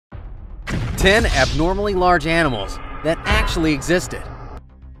10 abnormally large animals that actually existed.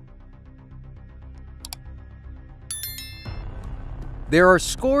 There are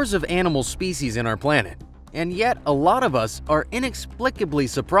scores of animal species in our planet, and yet a lot of us are inexplicably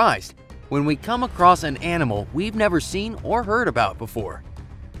surprised when we come across an animal we've never seen or heard about before.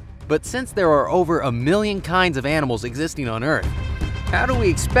 But since there are over 1 million kinds of animals existing on Earth, how do we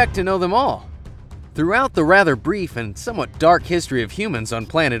expect to know them all? Throughout the rather brief and somewhat dark history of humans on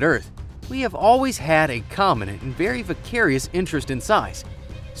planet Earth, we have always had a common and very vicarious interest in size.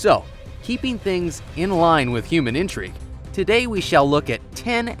 So, keeping things in line with human intrigue, today we shall look at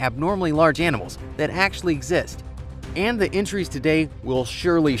 10 abnormally large animals that actually exist, and the entries today will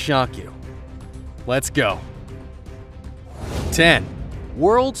surely shock you. Let's go. 10.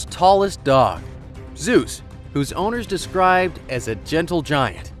 World's tallest dog. Zeus, whose owners described as a gentle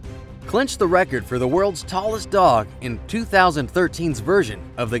giant, clinched the record for the world's tallest dog in 2013's version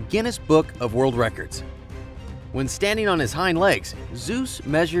of the Guinness Book of World Records. When standing on his hind legs, Zeus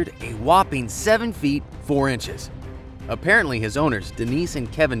measured a whopping 7 feet 4 inches. Apparently his owners, Denise and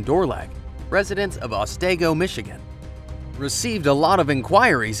Kevin Dorlag, residents of Otsego, Michigan, received a lot of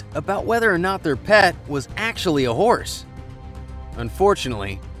inquiries about whether or not their pet was actually a horse.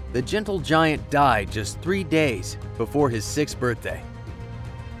 Unfortunately, the gentle giant died just 3 days before his 6th birthday.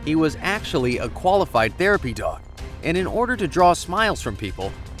 He was actually a qualified therapy dog, and in order to draw smiles from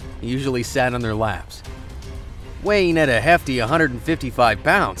people, he usually sat on their laps. Weighing at a hefty 155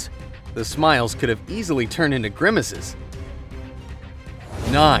 pounds, the smiles could have easily turned into grimaces.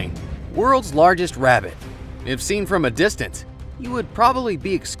 9. World's largest rabbit. If seen from a distance, you would probably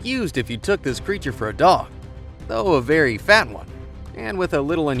be excused if you took this creature for a dog, though a very fat one, and with a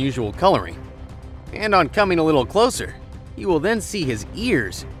little unusual coloring. And on coming a little closer, you will then see his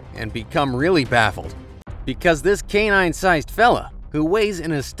ears and become really baffled, because this canine-sized fella, who weighs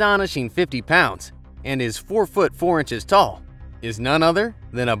an astonishing 50 pounds and is 4 foot 4 inches tall, is none other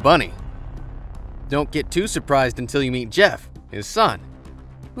than a bunny. Don't get too surprised until you meet Jeff, his son,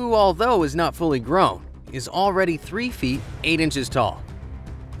 who, although is not fully grown, is already 3 feet 8 inches tall.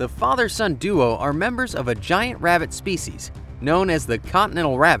 The father-son duo are members of a giant rabbit species known as the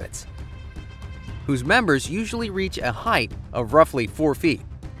continental rabbits, whose members usually reach a height of roughly 4 feet.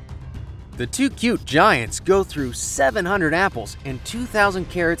 The two cute giants go through 700 apples and 2,000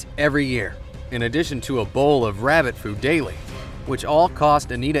 carrots every year, in addition to a bowl of rabbit food daily, which all cost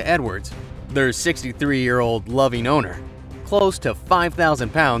Anita Edwards, their 63-year-old loving owner, close to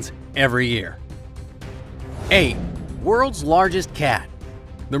 5,000 pounds every year. 8. World's largest cat.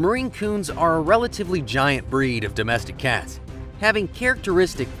 The Maine Coons are a relatively giant breed of domestic cats. Having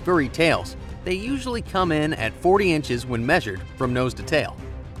characteristic furry tails, they usually come in at 40 inches when measured from nose to tail.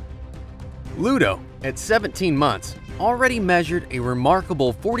 Ludo, at 17 months, already measured a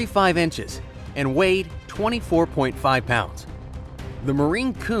remarkable 45 inches and weighed 24.5 pounds. The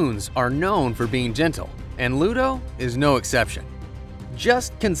Maine Coons are known for being gentle, and Ludo is no exception.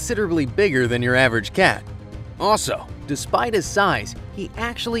 Just considerably bigger than your average cat. Also, despite his size, he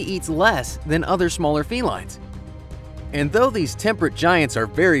actually eats less than other smaller felines. And though these temperate giants are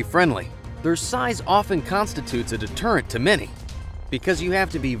very friendly, their size often constitutes a deterrent to many, because you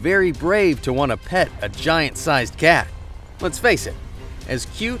have to be very brave to want to pet a giant-sized cat. Let's face it, as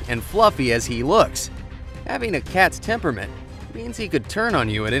cute and fluffy as he looks, having a cat's temperament means he could turn on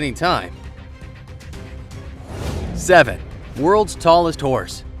you at any time. 7. World's tallest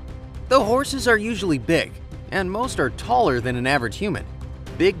horse. Though horses are usually big, and most are taller than an average human,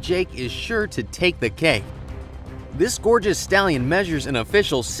 Big Jake is sure to take the cake. This gorgeous stallion measures an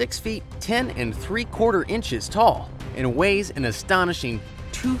official 6 feet 10 3/4 inches tall and weighs an astonishing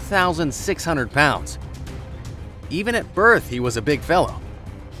 2,600 pounds. Even at birth, he was a big fellow.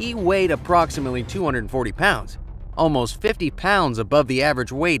 He weighed approximately 240 pounds, almost 50 pounds above the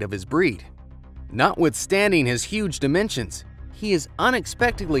average weight of his breed. Notwithstanding his huge dimensions, he is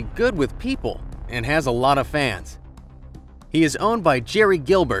unexpectedly good with people and has a lot of fans. He is owned by Jerry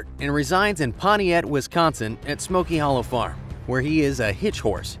Gilbert and resides in Pontiac, Wisconsin at Smoky Hollow Farm, where he is a hitch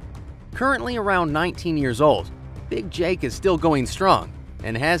horse. Currently around 19 years old, Big Jake is still going strong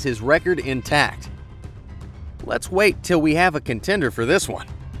and has his record intact. Let's wait till we have a contender for this one.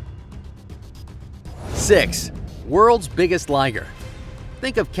 6. World's biggest liger.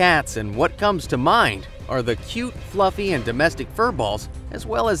 Think of cats and what comes to mind are the cute, fluffy, and domestic furballs, as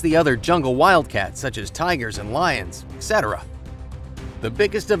well as the other jungle wildcats such as tigers and lions, etc. The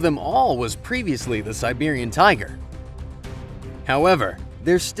biggest of them all was previously the Siberian tiger. However,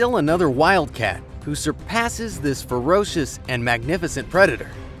 there's still another wildcat who surpasses this ferocious and magnificent predator,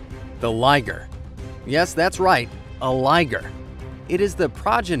 the liger. Yes, that's right, a liger. It is the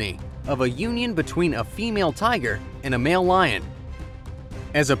progeny of a union between a female tiger and a male lion,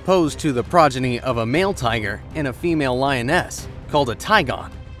 as opposed to the progeny of a male tiger and a female lioness, called a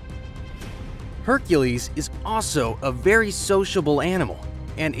tigon. Hercules is also a very sociable animal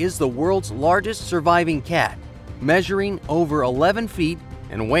and is the world's largest surviving cat, measuring over 11 feet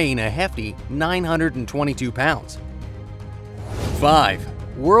and weighing a hefty 922 pounds.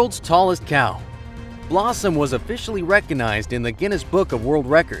 5. World's tallest cow. Blossom was officially recognized in the Guinness Book of World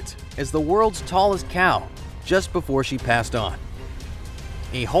Records as the world's tallest cow just before she passed on.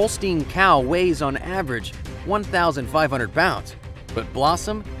 A Holstein cow weighs on average 1,500 pounds, but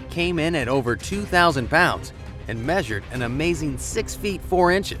Blossom came in at over 2,000 pounds and measured an amazing 6 feet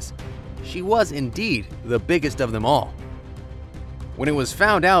 4 inches. She was indeed the biggest of them all. When it was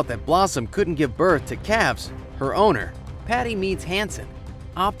found out that Blossom couldn't give birth to calves, her owner, Patty Meads Hansen,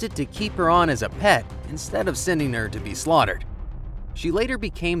 opted to keep her on as a pet instead of sending her to be slaughtered. She later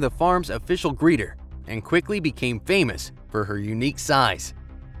became the farm's official greeter and quickly became famous for her unique size.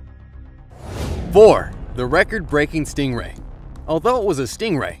 4. The record-breaking stingray. Although it was a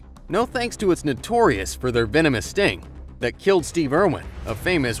stingray, no thanks to its notorious for their venomous sting that killed Steve Irwin, a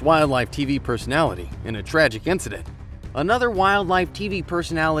famous wildlife TV personality, in a tragic incident, another wildlife TV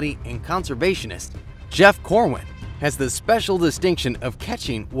personality and conservationist, Jeff Corwin, has the special distinction of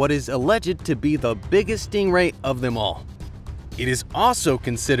catching what is alleged to be the biggest stingray of them all. It is also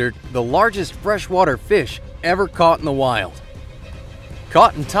considered the largest freshwater fish ever caught in the wild.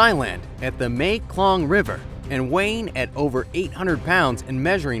 Caught in Thailand at the Mae Klong River and weighing at over 800 pounds and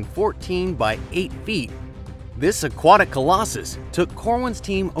measuring 14 by 8 feet, this aquatic colossus took Corwin's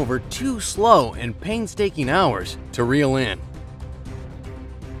team over 2 slow and painstaking hours to reel in.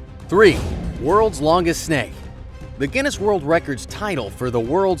 3. World's longest snake. The Guinness World Records title for the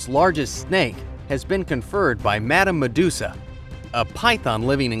world's largest snake has been conferred by Madame Medusa, a python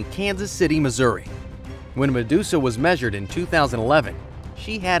living in Kansas City, Missouri. When Medusa was measured in 2011,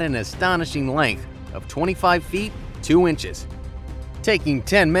 she had an astonishing length of 25 feet 2 inches, taking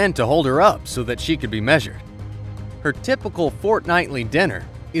 10 men to hold her up so that she could be measured. Her typical fortnightly dinner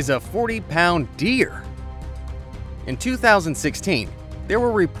is a 40-pound deer. In 2016, there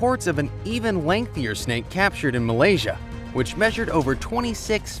were reports of an even lengthier snake captured in Malaysia, which measured over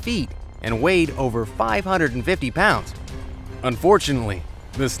 26 feet and weighed over 550 pounds. Unfortunately,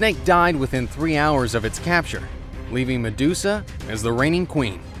 the snake died within 3 hours of its capture, leaving Medusa as the reigning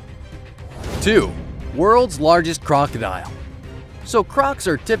queen. 2. World's largest crocodile. So crocs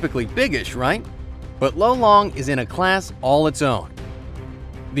are typically biggish, right? But Lolong is in a class all its own.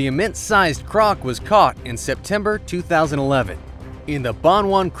 The immense-sized croc was caught in September 2011 in the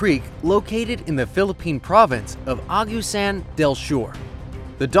Banwan Creek located in the Philippine province of Agusan del Sur.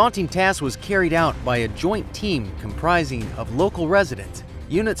 The daunting task was carried out by a joint team comprising of local residents,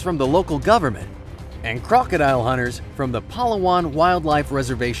 units from the local government, and crocodile hunters from the Palawan Wildlife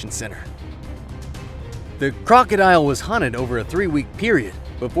Reservation Center. The crocodile was hunted over a 3-week period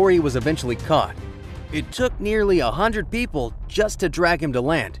before he was eventually caught. It took nearly 100 people just to drag him to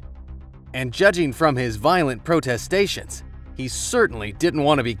land, and judging from his violent protestations, he certainly didn't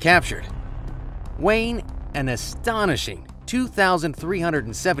want to be captured. Weighing an astonishing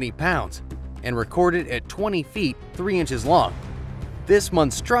 2,370 pounds and recorded at 20 feet 3 inches long, this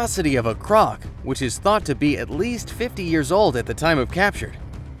monstrosity of a croc, which is thought to be at least 50 years old at the time of capture,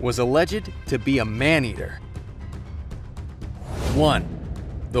 was alleged to be a man-eater. 1.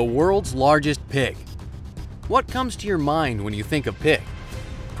 The world's largest pig. What comes to your mind when you think of pig?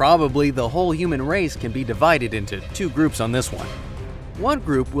 Probably the whole human race can be divided into 2 groups on this one. One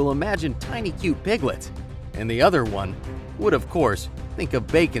group will imagine tiny cute piglets, and the other one would, of course, think of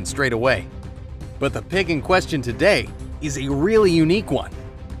bacon straight away. But the pig in question today is a really unique one.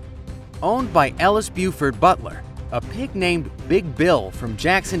 Owned by Ellis Buford Butler, a pig named Big Bill from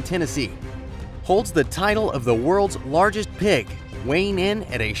Jackson, Tennessee, holds the title of the world's largest pig, weighing in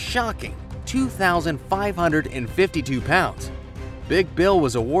at a shocking 2,552 pounds. Big Bill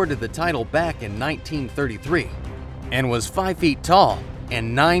was awarded the title back in 1933 and was 5 feet tall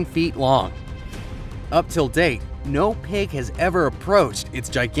and 9 feet long. Up till date, no pig has ever approached its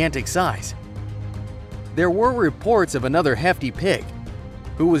gigantic size. There were reports of another hefty pig,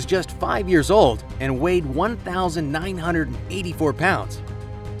 who was just 5 years old and weighed 1,984 pounds.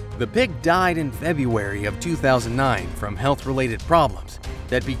 The pig died in February of 2009 from health-related problems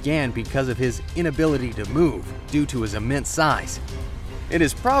that began because of his inability to move due to his immense size. It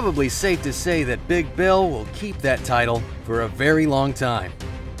is probably safe to say that Big Bill will keep that title for a very long time.